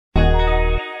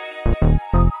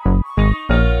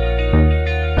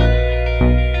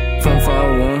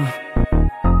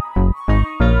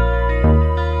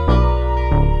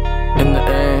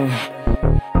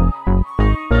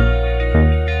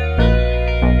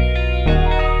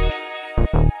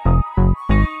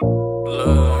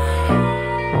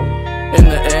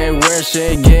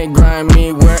shit get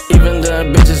grimy, where even the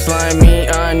bitches slime me.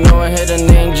 I know I hit a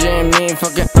name Jimmy,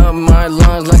 fucking up my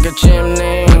lungs like a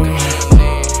chimney.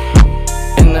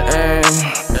 In the A,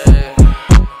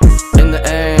 in the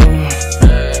A,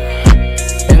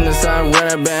 in the side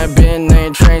with a bad bitch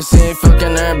named Tracy,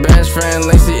 fucking her best friend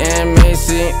Lacey and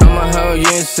Macy. I'm a hoe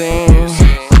you seen.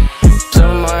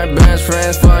 Some of my best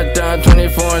friends fucked up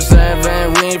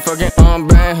 24/7. We fucking on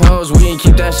bad hoes, we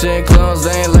keep that shit closed.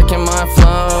 They ain't liking my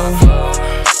flow.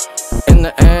 In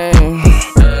the A,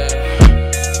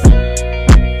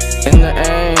 in the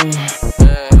A,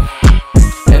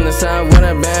 in the side with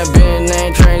a bad bitch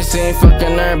named Tracy,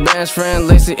 fucking her best friend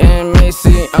Lacey and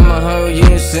Macy. I'm a hoe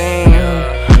you seen.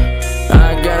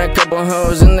 I got a couple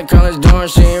hoes in the college dorm.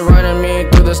 She riding me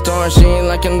through the storm. She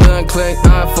liking the click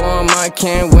I form. I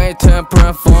can't wait to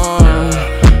perform.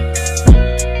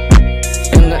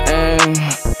 In the A,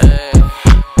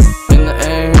 in the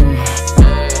A,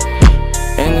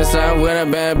 in the side with a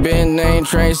bad bitch named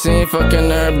Tracy, fucking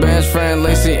her best friend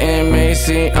Lacey and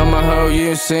Macy. I'm a hoe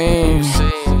you seen.